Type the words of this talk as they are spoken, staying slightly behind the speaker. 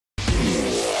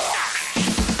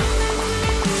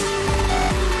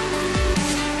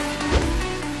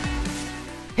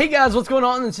Hey guys, what's going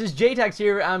on? This is Jaytax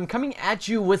here. I'm coming at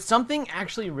you with something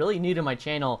actually really new to my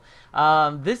channel.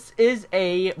 This is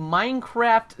a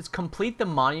Minecraft complete the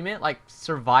monument, like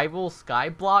survival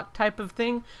skyblock type of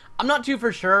thing. I'm not too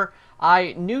for sure.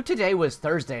 I knew today was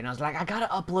Thursday, and I was like, I gotta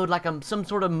upload like some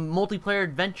sort of multiplayer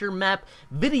adventure map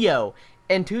video.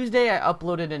 And Tuesday I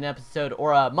uploaded an episode,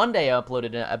 or Monday I uploaded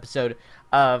an episode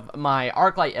of my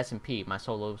Arclight SMP, my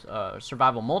solo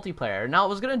survival multiplayer. Now I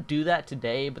was gonna do that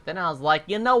today, but then I was like,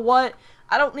 you know what?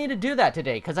 I don't need to do that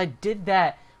today because I did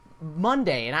that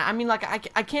Monday, and I mean, like,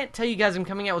 I can't tell you guys I'm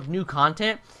coming out with new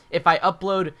content if I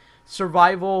upload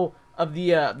survival of the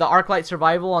Arclight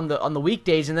survival on the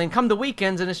weekdays, and then come the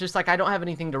weekends and it's just like I don't have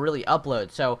anything to really upload.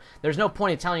 So there's no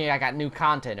point in telling you I got new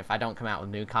content if I don't come out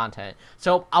with new content.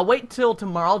 So I'll wait till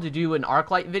tomorrow to do an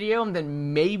Arclight video, and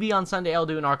then maybe on Sunday I'll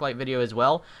do an Arclight video as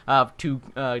well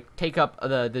to take up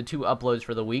the 2 uploads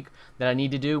for the week that I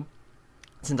need to do,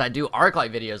 since I do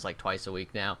Arclight videos like twice a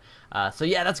week now. So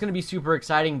yeah, that's going to be super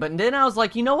exciting. But then I was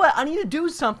like, you know what? I need to do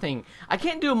something. I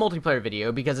can't do a multiplayer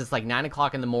video because it's like 9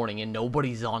 o'clock in the morning and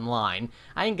nobody's online.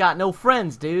 I ain't got no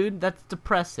friends, dude. That's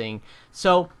depressing.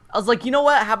 So I was like, you know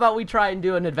what? How about we try and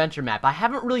do an adventure map? I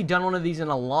haven't really done one of these in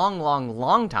a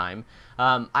long time.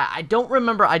 I don't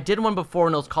remember. I did one before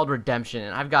and it was called Redemption,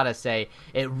 and I've got to say,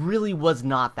 it really was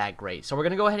not that great. So we're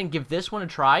going to go ahead and give this one a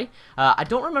try. I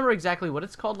don't remember exactly what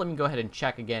it's called. Let me go ahead and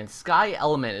check again. Sky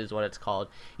Element is what it's called.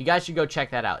 You guys should go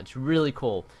check that out. It's really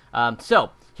cool.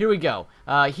 So here we go.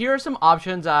 Here are some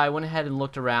options. I went ahead and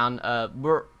looked around.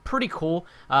 We're pretty cool.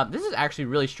 This is actually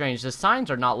really strange. The signs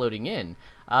are not loading in.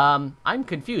 I'm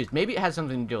confused. Maybe it has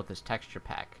something to do with this texture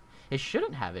pack. It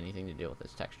shouldn't have anything to do with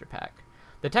this texture pack.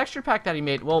 The texture pack that he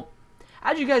made, well,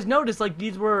 as you guys noticed, like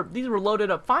these were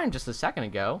loaded up fine just a second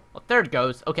ago. Well, there it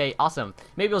goes. Okay, awesome.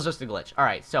 Maybe it was just a glitch. All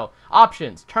right, so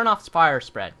options: turn off fire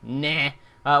spread. Nah.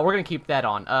 We're gonna keep that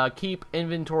on. Keep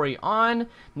inventory on.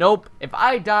 Nope. If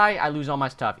I die, I lose all my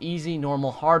stuff. Easy, normal,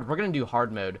 hard. We're gonna do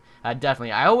hard mode.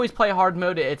 Definitely. I always play hard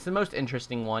mode. It's the most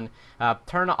interesting one.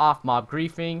 Turn off mob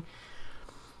griefing.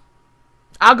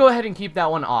 I'll go ahead and keep that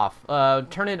one off.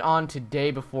 Turn it on today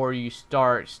before you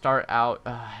start out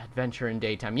adventure in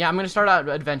daytime. Yeah, I'm gonna start out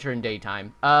adventure in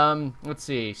daytime. Let's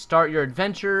see. Start your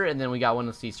adventure, and then we got one.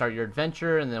 Let's see. Start your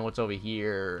adventure, and then what's over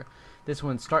here? This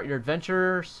one, start your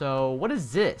adventure. So what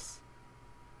is this?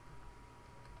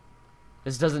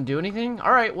 This doesn't do anything?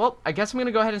 All right. Well, I guess I'm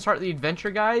gonna go ahead and start the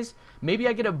adventure, guys. Maybe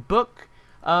I get a book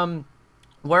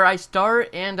where I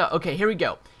start, and okay, here we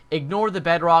go. Ignore the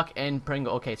bedrock and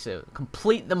Pringle. Okay, so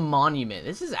complete the monument.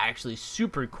 This is actually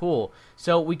super cool.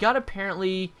 So we got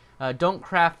apparently, don't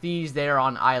craft these. They are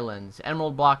on islands.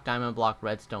 Emerald block, diamond block,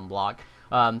 redstone block.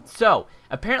 So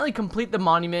apparently complete the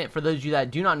monument, for those of you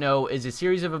that do not know, is a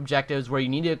series of objectives where you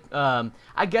need to,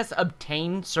 I guess,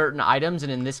 obtain certain items.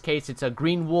 And in this case, it's a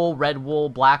green wool, red wool,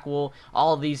 black wool,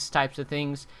 all of these types of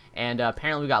things. And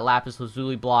apparently we got lapis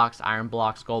lazuli blocks, iron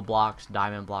blocks, gold blocks,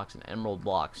 diamond blocks, and emerald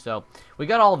blocks. So we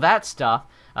got all that stuff.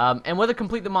 And what the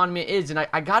complete the monument is, and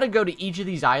I got to go to each of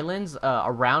these islands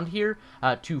around here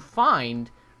to find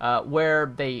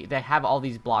where they have all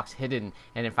these blocks hidden.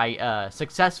 And if I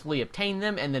successfully obtain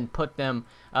them and then put them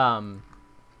on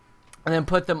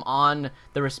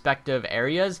the respective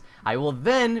areas, I will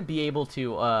then be able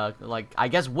to, like, I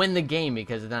guess win the game,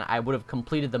 because then I would have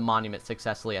completed the monument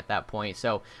successfully at that point.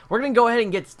 So we're going to go ahead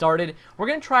and get started. We're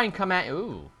going to try and come at,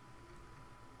 ooh.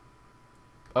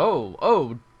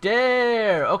 Oh,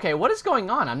 dare. Okay, what is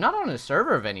going on? I'm not on a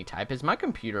server of any type. Is my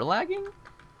computer lagging?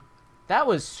 That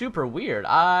was super weird.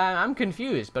 I'm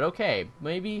confused, but okay.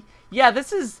 Maybe, yeah,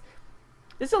 this is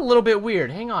a little bit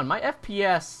weird. Hang on, my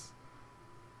FPS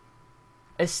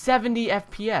is 70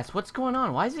 FPS. What's going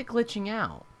on? Why is it glitching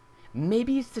out?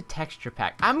 Maybe it's the texture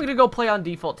pack. I'm gonna go play on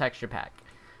default texture pack.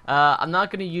 I'm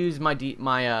not gonna use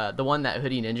the one that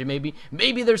Hoodie Ninja.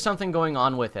 Maybe there's something going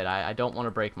on with it. I don't want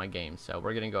to break my game, so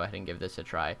we're gonna go ahead and give this a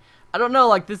try. I don't know,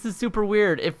 like, this is super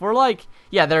weird. If we're like,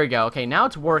 yeah, there we go. Okay, now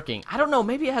it's working. I don't know.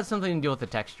 Maybe it has something to do with the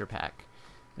texture pack.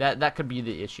 That could be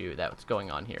the issue that's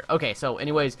going on here. Okay, so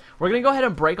anyways, we're going to go ahead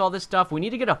and break all this stuff. We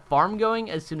need to get a farm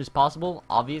going as soon as possible,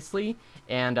 obviously.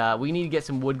 And we need to get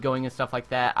some wood going and stuff like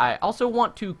that. I also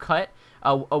want to cut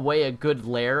away a good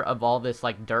layer of all this,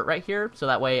 like, dirt right here. So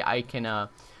that way I can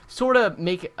sort of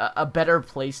make a better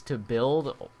place to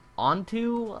build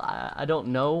onto. I don't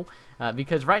know.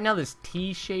 Because right now this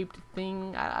T-shaped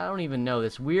thing, I don't even know,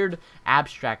 this weird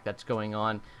abstract that's going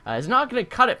on is not going to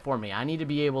cut it for me. I need to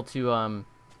be able to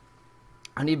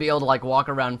like walk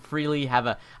around freely, have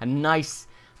a nice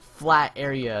flat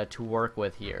area to work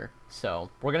with here. So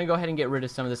we're gonna go ahead and get rid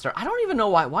of some of this dirt. I don't even know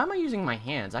why am I using my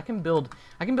hands? I can build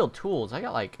tools. I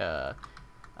got like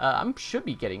I should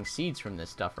be getting seeds from this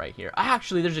stuff right here.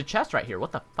 Actually, there's a chest right here.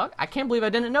 What the fuck? I can't believe I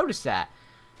didn't notice that.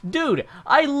 Dude,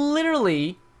 I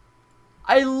literally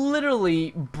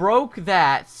broke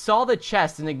that, saw the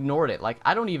chest, and ignored it. Like,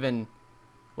 I don't even...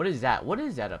 What is that? What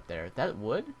is that up there? That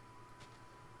wood?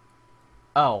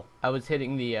 Oh, I was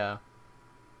hitting the, I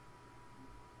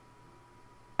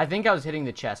think I was hitting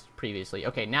the chest previously.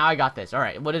 Okay, now I got this.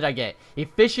 Alright, what did I get?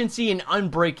 Efficiency and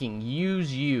unbreaking.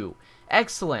 Use you.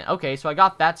 Excellent. Okay, so I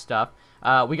got that stuff.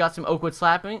 We got some oakwood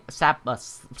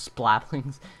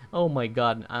splaplings. Oh my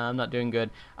god, I'm not doing good.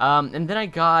 And then I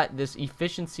got this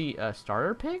efficiency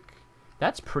starter pick.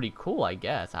 That's pretty cool, I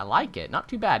guess. I like it. Not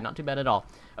too bad. Not too bad at all.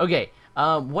 Okay,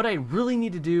 what I really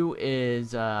need to do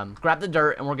is grab the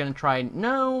dirt, and we're going to try...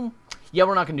 No. Yeah,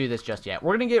 we're not going to do this just yet.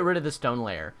 We're going to get rid of the stone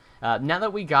layer. Now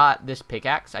that we got this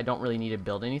pickaxe, I don't really need to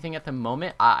build anything at the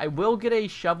moment. I will get a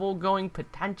shovel going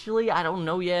potentially. I don't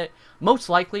know yet. Most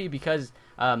likely because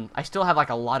I still have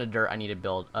like a lot of dirt I need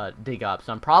to dig up.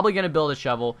 So I'm probably going to build a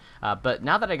shovel. But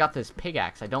now that I got this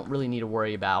pickaxe, I don't really need to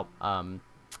worry about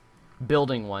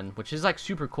building one, which is like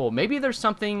super cool. Maybe there's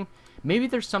something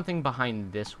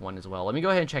behind this one as well. Let me go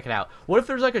ahead and check it out. What if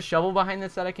there's like a shovel behind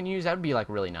this that I can use? That would be like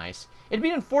really nice. It'd be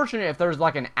unfortunate if there's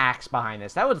like an axe behind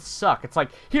this. That would suck. It's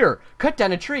like, here, cut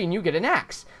down a tree and you get an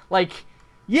axe. Like,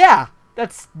 yeah,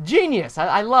 that's genius.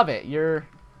 I love it.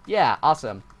 Yeah,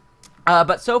 awesome.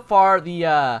 But so far,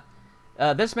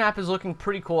 this map is looking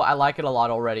pretty cool. I like it a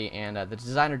lot already, and the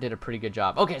designer did a pretty good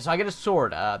job. Okay, so I get a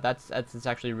sword. That's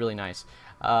actually really nice.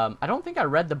 I don't think I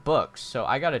read the books, so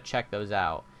I gotta check those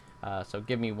out. So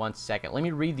give me 1 second. Let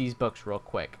me read these books real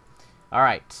quick. All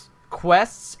right,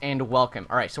 quests and welcome.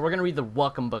 All right, so we're gonna read the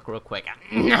welcome book real quick.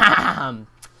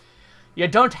 You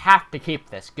don't have to keep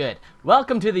this. Good.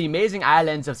 Welcome to the amazing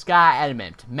islands of Sky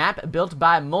Element. Map built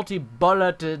by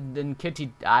Multi-Bulleted and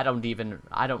Kitty. I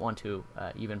don't want to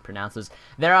even pronounce this.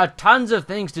 There are tons of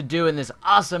things to do in this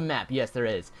awesome map. Yes, there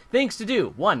is. Things to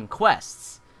do. 1,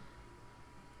 quests.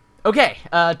 Okay.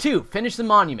 2, finish the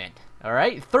monument. All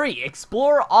right. 3,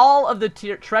 explore all of the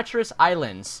treacherous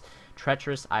islands.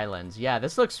 Treacherous islands. Yeah,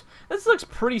 this looks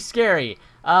pretty scary.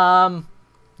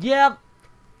 Yeah.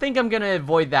 Think I'm gonna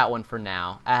avoid that one for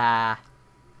now. I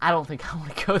don't think I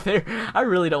want to go there. I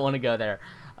really don't want to go there.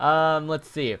 Let's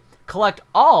see. Collect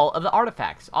all of the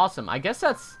artifacts. Awesome. I guess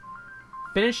that's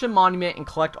finish the monument and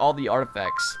collect all the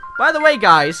artifacts. By the way,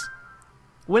 guys,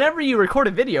 whenever you record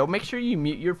a video, make sure you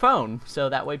mute your phone so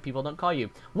that way people don't call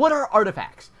you. What are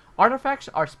artifacts? Artifacts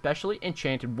are specially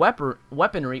enchanted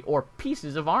weaponry or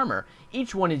pieces of armor.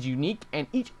 Each one is unique, and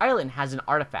each island has an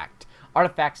artifact.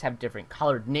 Artifacts have different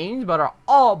colored names, but are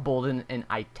all bolded in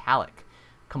italic.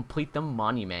 Complete the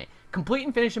monument. Complete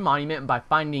and finish a monument by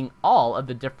finding all of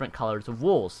the different colors of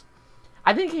wools.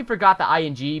 I think he forgot the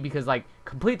ing because, like,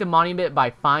 complete the monument by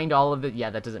find all of it. Yeah,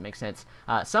 that doesn't make sense.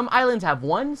 Some islands have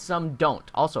one, some don't.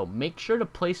 Also, make sure to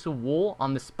place the wool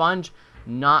on the sponge,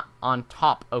 not on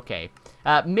top. Okay.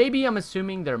 Maybe I'm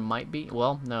assuming there might be.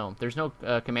 Well, no. There's no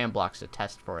command blocks to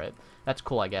test for it. That's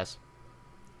cool, I guess.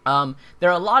 There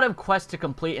are a lot of quests to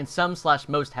complete, and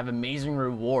some/most have amazing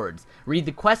rewards. Read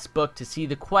the quest book to see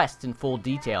the quest in full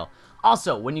detail.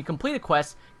 Also, when you complete a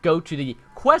quest, go to the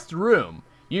quest room.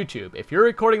 YouTube. If you're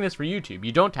recording this for YouTube,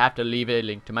 you don't have to leave a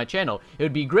link to my channel. It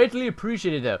would be greatly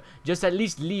appreciated though. Just at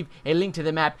least leave a link to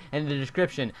the map in the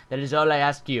description. That is all I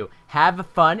ask you. Have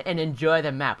fun and enjoy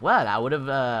the map. Well,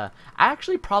 I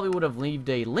actually probably would have left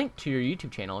a link to your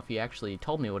YouTube channel if you actually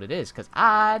told me what it is, because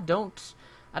I don't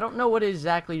know what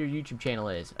exactly your YouTube channel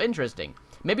is. Interesting.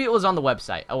 Maybe it was on the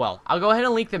website. Oh well. I'll go ahead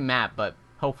and link the map, but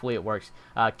hopefully it works.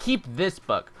 Keep this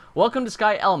book. Welcome to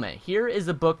Sky Element. Here is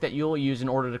the book that you will use in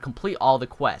order to complete all the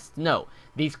quests. No,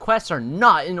 these quests are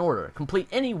not in order. Complete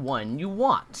any one you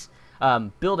want.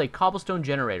 Build a cobblestone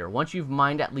generator. Once you've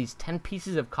mined at least 10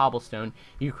 pieces of cobblestone,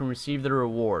 you can receive the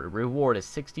reward. Reward is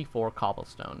 64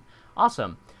 cobblestone.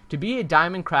 Awesome. To be a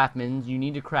diamond craftsman, you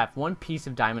need to craft 1 piece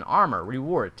of diamond armor.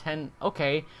 Reward 10.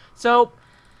 Okay, so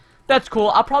that's cool.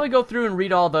 I'll probably go through and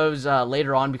read all those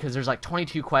later on because there's like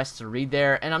 22 quests to read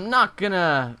there, and I'm not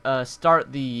gonna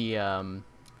start the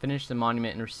finish the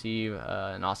monument and receive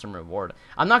an awesome reward.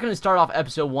 I'm not gonna start off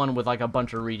episode 1 with like a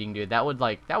bunch of reading, dude. That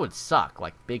would suck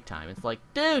like big time. It's like,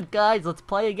 dude, guys, let's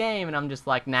play a game, and I'm just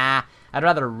like, nah. I'd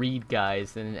rather read,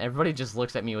 guys, and everybody just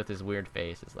looks at me with this weird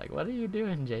face. It's like, what are you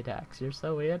doing, Jaytax? You're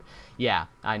so weird. Yeah,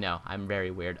 I know. I'm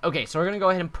very weird. Okay, so we're going to go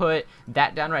ahead and put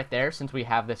that down right there since we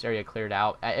have this area cleared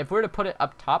out. If we were to put it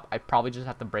up top, I'd probably just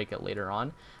have to break it later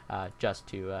on just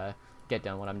to get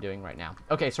done what I'm doing right now.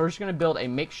 Okay, so we're just going to build a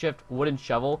makeshift wooden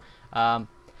shovel. Yeah,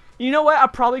 You know what? I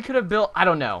probably could have built... I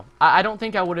don't know. I don't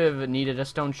think I would have needed a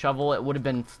stone shovel. It would have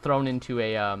been thrown into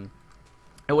a...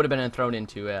 It would have been thrown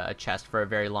into a chest for a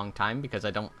very long time because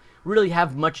I don't really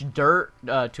have much dirt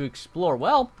to explore.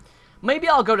 Well, maybe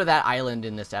I'll go to that island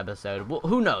in this episode. Well,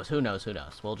 who knows? Who knows? Who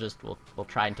knows? We'll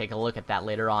try and take a look at that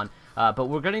later on. But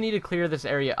we're gonna need to clear this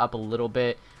area up a little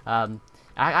bit.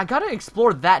 I gotta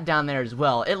explore that down there as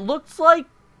well. It looks like...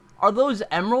 Are those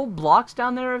emerald blocks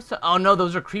down there? Oh no,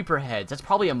 those are creeper heads. That's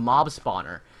probably a mob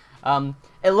spawner.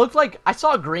 It looked like... I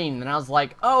saw green and I was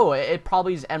like, oh, it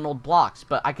probably is emerald blocks.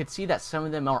 But I could see that some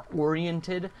of them are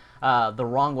oriented the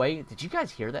wrong way. Did you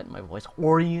guys hear that in my voice?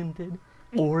 Oriented?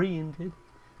 Oriented?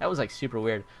 That was like super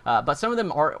weird. But some of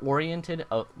them are oriented.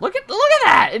 Oh, look at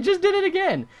that! It just did it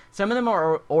again. Some of them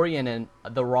are oriented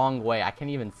the wrong way. I can't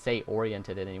even say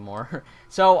oriented anymore.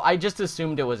 So I just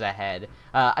assumed it was a head.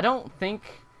 I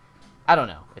don't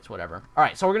know. It's whatever.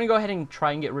 Alright, so we're going to go ahead and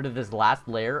try and get rid of this last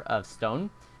layer of stone.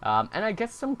 And I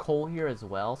guess some coal here as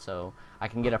well, so I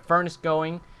can get a furnace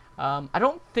going. I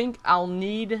don't think I'll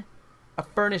need a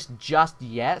furnace just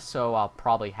yet, so I'll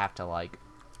probably have to, like,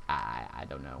 I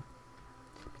don't know.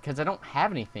 Because I don't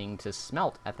have anything to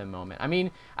smelt at the moment. I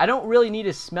mean, I don't really need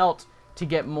to smelt to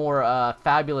get more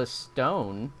fabulous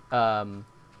stone. At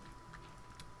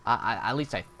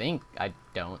least I think I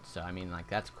don't, so I mean, like,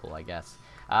 that's cool, I guess.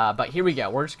 But here we go.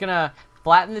 We're just gonna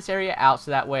flatten this area out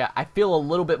so that way I feel a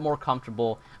little bit more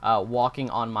comfortable walking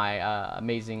on my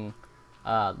amazing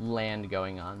land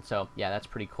going on. So yeah, that's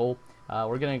pretty cool.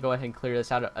 We're gonna go ahead and clear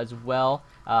this out as well.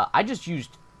 I just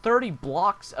used 30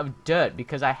 blocks of dirt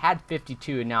because I had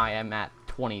 52 and now I am at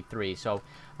 23. So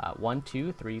 1,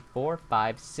 2, 3, 4,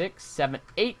 5, 6, 7,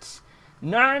 8,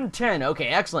 9, 10. Okay,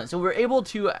 excellent. So we're able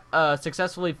to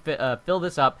successfully fill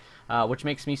this up, which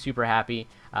makes me super happy.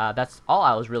 That's all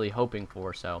I was really hoping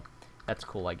for, so that's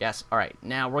cool, I guess. Alright,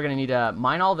 now we're going to need to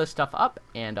mine all this stuff up,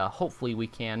 and hopefully we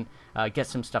can get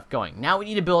some stuff going. Now we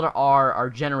need to build our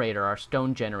generator, our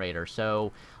stone generator.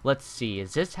 So let's see,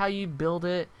 is this how you build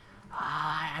it?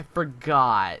 I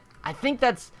forgot. I think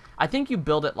you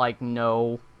build it like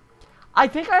no... I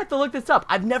think I have to look this up.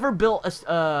 I've never built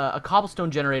a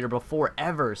cobblestone generator before,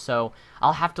 ever, so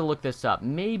I'll have to look this up.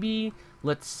 Maybe,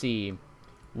 let's see,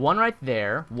 one right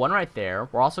there, one right there.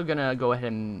 We're also going to go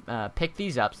ahead and pick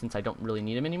these up since I don't really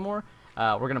need them anymore.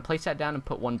 We're going to place that down and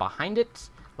put one behind it,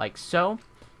 like so.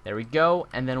 There we go,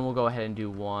 and then we'll go ahead and do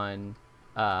one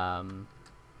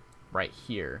right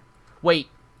here. Wait.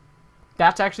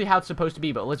 That's actually how it's supposed to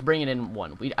be, but let's bring it in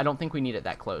one. I don't think we need it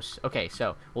that close. Okay,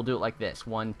 so we'll do it like this.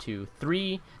 1, 2,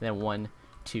 3, and then 1,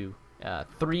 2,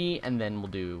 3, and then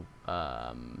we'll do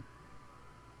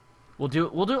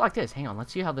it like this. Hang on,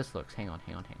 let's see how this looks. Hang on.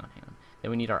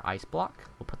 Then we need our ice block.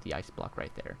 We'll put the ice block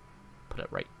right there. Put it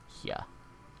right here.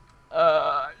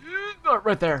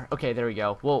 Right there. Okay, there we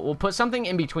go. We'll put something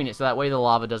in between it so that way the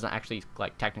lava doesn't actually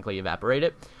like technically evaporate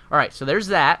it. All right, so there's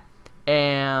that,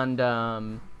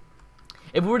 and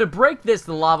if we were to break this,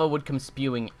 the lava would come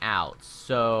spewing out.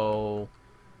 So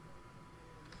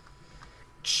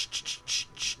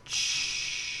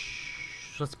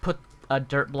let's put a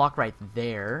dirt block right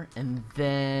there, and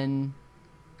then...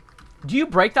 Do you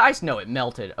break the ice? No, it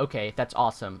melted. Okay, that's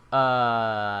awesome.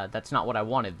 That's not what I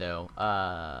wanted, though.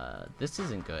 This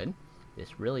isn't good.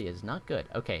 This really is not good.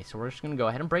 Okay, so we're just going to go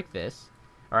ahead and break this.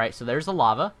 Alright, so there's the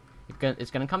lava.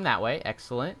 It's going to come that way.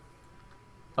 Excellent.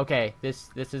 Okay, this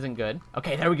isn't good.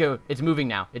 Okay, there we go. It's moving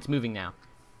now. It's moving now.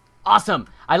 Awesome!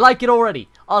 I like it already.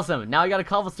 Awesome. Now I got a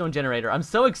cobblestone generator. I'm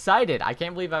so excited. I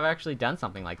can't believe I've actually done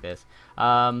something like this.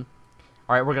 Alright,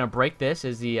 we're gonna break this.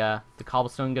 Is the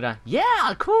cobblestone gonna...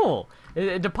 Yeah, cool!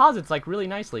 It deposits, like, really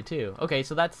nicely, too. Okay,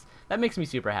 so that makes me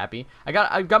super happy. I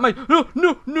got my...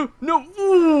 No!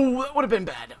 Ooh, that would have been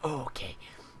bad. Oh, okay.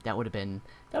 That would have been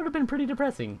pretty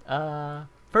depressing.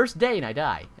 First day and I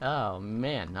die. Oh,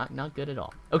 man. Not good at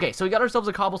all. Okay, so we got ourselves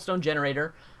a cobblestone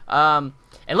generator.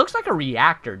 It looks like a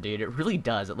reactor, dude. It really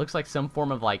does. It looks like some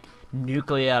form of, like,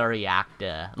 nuclear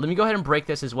reactor. Let me go ahead and break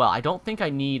this as well. I don't think I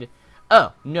need...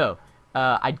 Oh, no.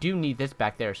 I do need this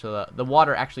back there, so the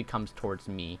water actually comes towards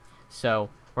me. So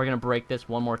we're going to break this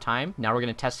one more time. Now we're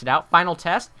going to test it out. Final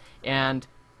test. And,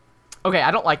 okay,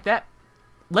 I don't like that.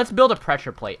 Let's build a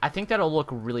pressure plate. I think that'll look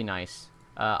really nice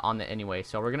on the anyway.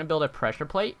 So we're going to build a pressure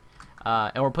plate.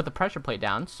 And we'll put the pressure plate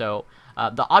down. So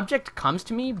the object comes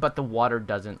to me, but the water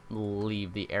doesn't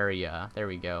leave the area. There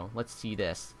we go. Let's see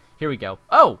this. Here we go.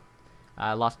 Oh!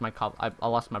 I lost my I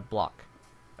lost my block.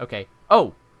 Okay.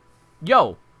 Oh!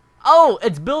 Yo! Oh,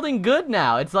 it's building good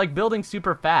now. It's like building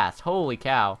super fast. Holy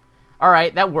cow.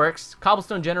 Alright, that works.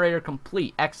 Cobblestone generator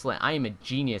complete. Excellent. I am a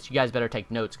genius. You guys better take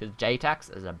notes because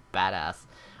Jaytax is a badass.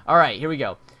 Alright, here we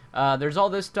go. There's all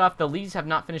this stuff. The leaves have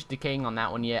not finished decaying on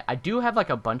that one yet. I do have like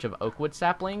a bunch of oakwood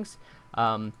saplings.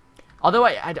 Although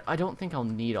I don't think I'll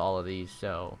need all of these,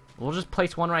 so we'll just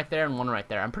place one right there and one right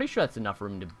there. I'm pretty sure that's enough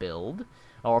room to build,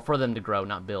 or for them to grow,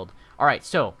 not build. All right,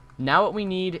 so now what we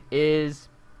need is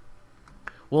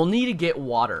we'll need to get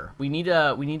water. We need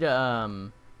to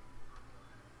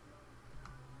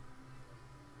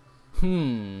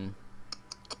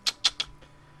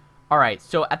All right,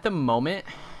 so at the moment,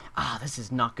 this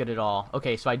is not good at all.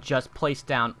 Okay, so I just placed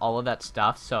down all of that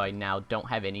stuff, so I now don't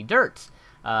have any dirt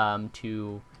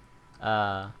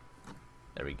there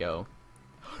we go.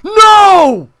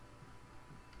 No!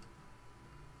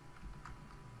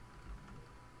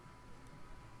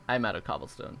 I'm out of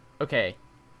cobblestone. Okay,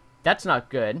 that's not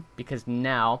good, because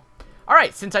now...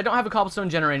 Alright, since I don't have a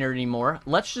cobblestone generator anymore,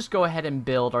 let's just go ahead and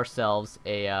build ourselves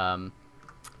a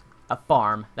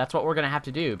farm. That's what we're going to have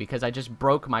to do, because I just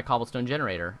broke my cobblestone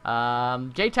generator.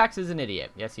 Jaytax is an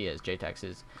idiot. Yes, he is. Jaytax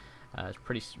is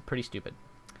pretty stupid.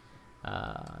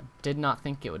 Did not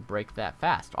think it would break that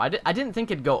fast. I didn't think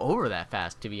it'd go over that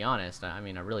fast, to be honest. I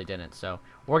mean, I really didn't. So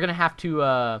we're gonna have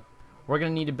to we're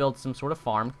gonna need to build some sort of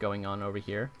farm going on over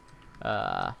here.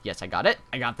 Yes, I got it.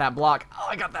 I got that block. Oh,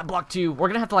 I got that block too. We're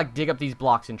gonna have to like dig up these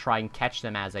blocks and try and catch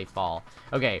them as they fall.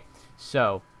 Okay,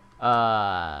 so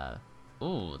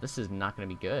ooh, this is not gonna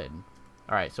be good.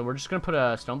 All right, so we're just gonna put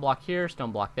a stone block here,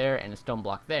 stone block there, and a stone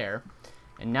block there.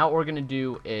 And now what we're gonna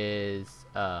do is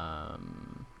I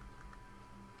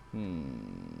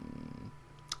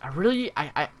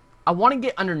want to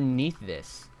get underneath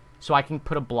this so I can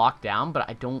put a block down, but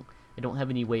I don't have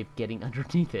any way of getting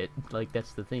underneath it. Like,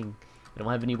 that's the thing. I don't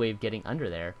have any way of getting under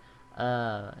there.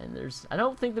 And I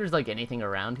don't think there's like anything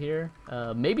around here.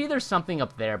 Maybe there's something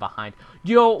up there behind.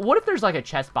 Yo, what if there's like a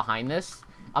chest behind this?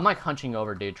 I'm like hunching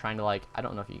over, dude, trying to like, I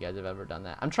don't know if you guys have ever done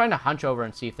that. I'm trying to hunch over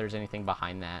and see if there's anything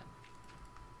behind that.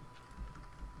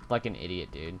 Like an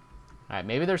idiot, dude. Alright,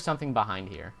 maybe there's something behind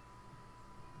here.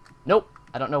 Nope.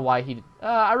 I don't know why he...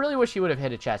 I really wish he would have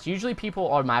hit a chest. Usually people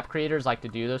or map creators like to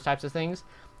do those types of things.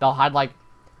 They'll hide like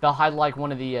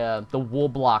one of the wool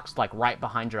blocks like right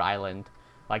behind your island.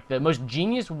 Like the most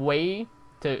genius way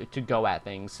to go at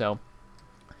things. So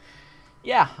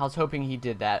yeah, I was hoping he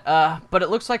did that. But it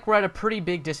looks like we're at a pretty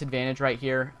big disadvantage right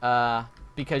here.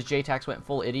 Because Jaytax went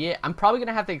full idiot. I'm probably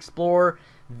gonna have to explore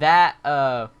that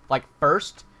like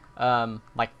first.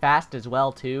 Like fast as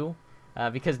well too,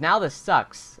 because now this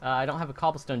sucks. I don't have a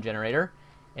cobblestone generator,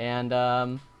 and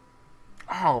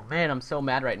oh man, I'm so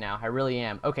mad right now. I really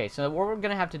am. Okay, so what we're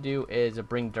gonna have to do is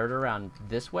bring dirt around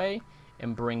this way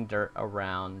and bring dirt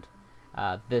around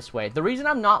this way. The reason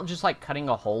I'm not just like cutting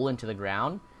a hole into the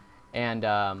ground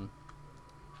and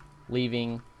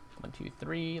leaving 1, 2,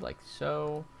 3 like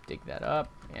so. Dig that up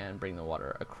and bring the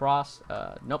water across.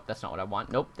 Nope, that's not what I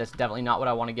want. Nope, that's definitely not what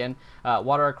I want again.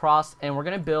 Water across, and we're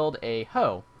gonna build a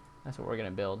hoe. That's what we're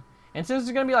gonna build. And since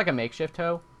it's gonna be like a makeshift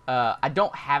hoe, I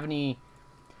don't have any.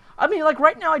 I mean, like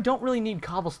right now, I don't really need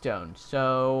cobblestone,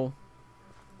 so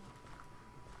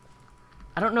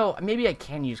I don't know. Maybe I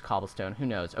can use cobblestone. Who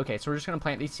knows? Okay, so we're just gonna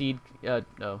plant these seed.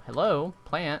 Oh, hello,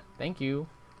 plant. Thank you.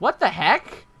 What the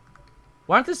heck?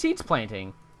 Why aren't the seeds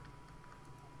planting?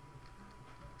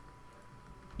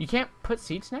 You can't put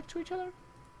seeds next to each other?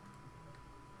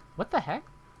 What the heck?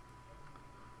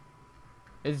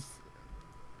 I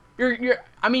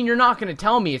mean, you're not gonna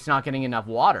tell me it's not getting enough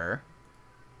water.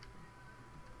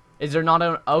 Is there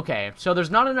not okay, so there's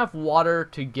not enough water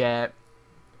to get...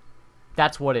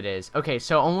 That's what it is. Okay,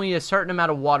 so only a certain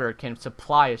amount of water can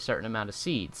supply a certain amount of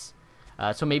seeds.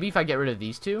 So maybe if I get rid of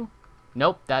these two?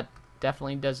 Nope, that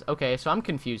definitely does... Okay, so I'm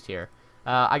confused here.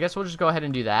 I guess we'll just go ahead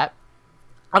and do that.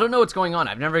 I don't know what's going on.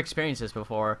 I've never experienced this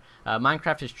before.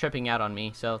 Minecraft is tripping out on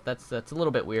me, so that's a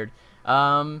little bit weird.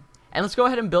 And let's go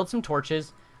ahead and build some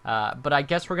torches. But I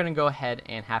guess we're going to go ahead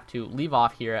and have to leave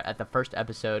off here at the first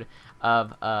episode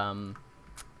of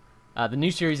the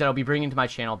new series that I'll be bringing to my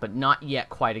channel, but not yet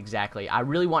quite exactly. I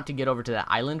really want to get over to that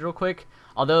island real quick.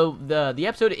 Although the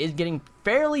episode is getting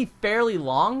fairly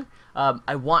long,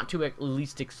 I want to at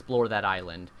least explore that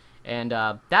island. And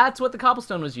that's what the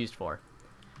cobblestone was used for.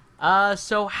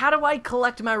 So how do I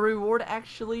collect my reward,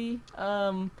 actually?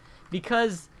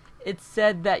 Because it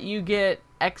said that you get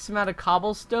X amount of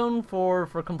cobblestone for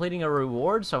completing a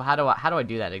reward. So how do I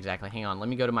do that exactly? Hang on, let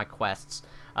me go to my quests.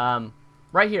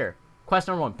 Right here, quest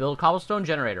number 1, build cobblestone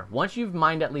generator. Once you've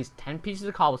mined at least 10 pieces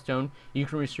of cobblestone, you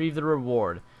can receive the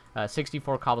reward,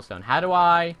 64 cobblestone. How do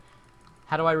I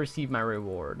receive my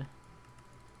reward?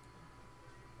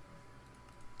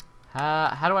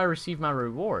 How do I receive my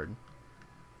reward?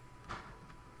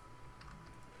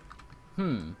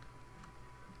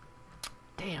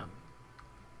 Damn.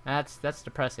 That's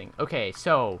depressing. Okay,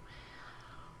 so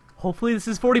hopefully this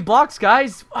is 40 blocks,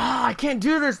 guys. Ah, I can't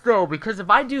do this though, because if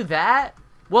I do that,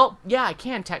 well, yeah, I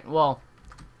can well,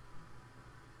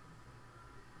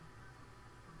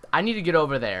 I need to get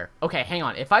over there. Okay, hang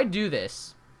on. If I do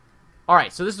this, all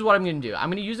right, so this is what I'm going to do. I'm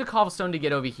going to use a cobblestone to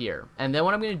get over here. And then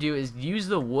what I'm going to do is use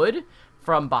the wood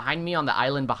from behind me on the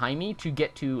island behind me to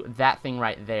get to that thing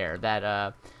right there.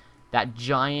 That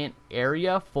giant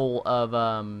area full of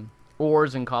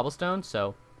ores and cobblestone.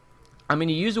 So I'm going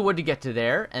to use the wood to get to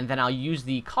there, and then I'll use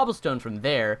the cobblestone from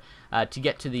there to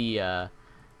get to the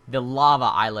lava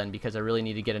island, because I really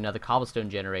need to get another cobblestone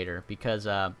generator, because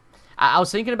I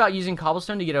was thinking about using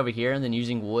cobblestone to get over here and then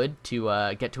using wood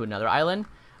to get to another island,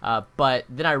 but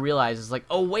then I realized, it's like,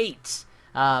 oh wait,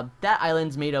 that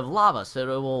island's made of lava,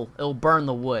 so it'll burn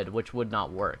the wood, which would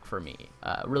not work for me.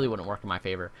 It really wouldn't work in my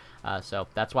favor. So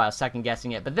that's why I was second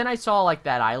guessing it. But then I saw like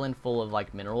that island full of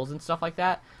like minerals and stuff like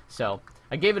that, so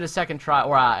I gave it a second try,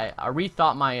 or I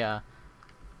rethought my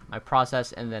my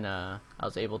process, and then I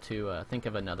was able to think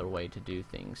of another way to do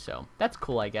things. So that's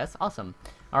cool, I guess. Awesome.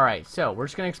 All right, so we're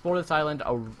just gonna explore this island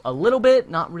a little bit,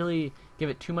 not really give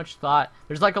it too much thought.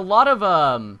 There's like a lot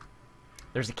of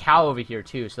there's a cow over here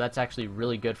too, so that's actually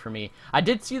really good for me. I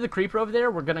did see the creeper over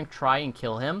there. We're gonna try and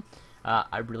kill him.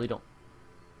 I really don't.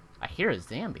 I hear a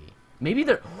zombie. Maybe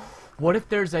there. What if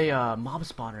there's a mob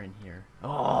spawner in here?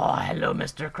 Oh, hello,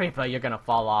 Mr. Creeper. You're gonna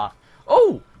fall off.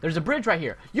 Oh, there's a bridge right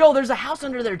here. Yo, there's a house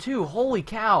under there too. Holy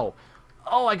cow.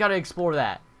 Oh, I gotta explore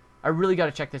that. I really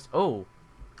gotta check this. Oh.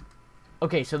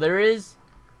 Okay, so there is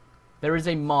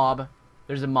a mob.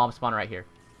 There's a mob spawner right here.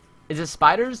 Is it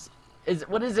spiders?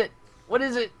 What is it? What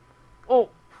is it? Oh,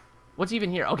 what's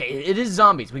even here? Okay, it is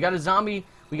zombies. We got a zombie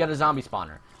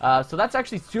spawner. So that's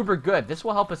actually super good. This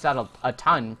will help us out a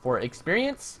ton for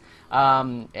experience,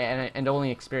 and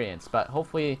only experience. But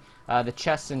hopefully the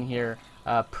chests in here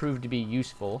prove to be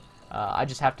useful. I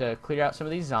just have to clear out some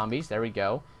of these zombies. There we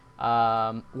go.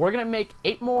 We're gonna make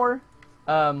 8 more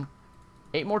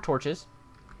torches,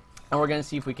 and we're gonna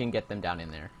see if we can get them down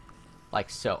in there, like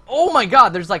so. Oh my God!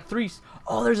 There's like 3.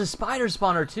 Oh, there's a spider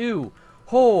spawner too.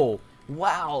 Oh,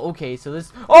 wow. Okay, so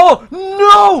this. Oh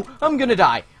no! I'm gonna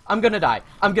die. I'm gonna die.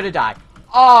 I'm gonna die.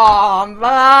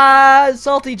 Oh,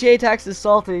 salty Jaytax is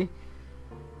salty.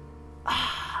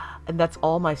 And that's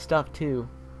all my stuff too.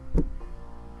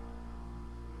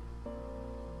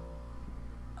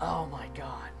 Oh my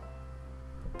God.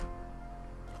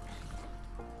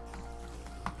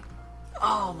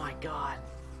 Oh my God.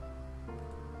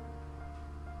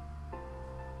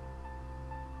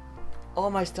 All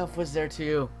my stuff was there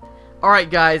too. Alright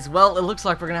guys, well, it looks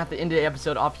like we're gonna have to end the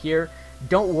episode off here.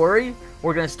 Don't worry,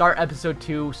 we're gonna start episode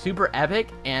 2 super epic,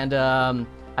 and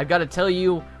I've got to tell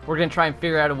you, we're gonna try and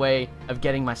figure out a way of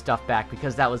getting my stuff back,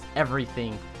 because that was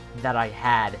everything that I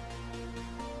had.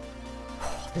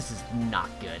 This is not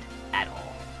good at all.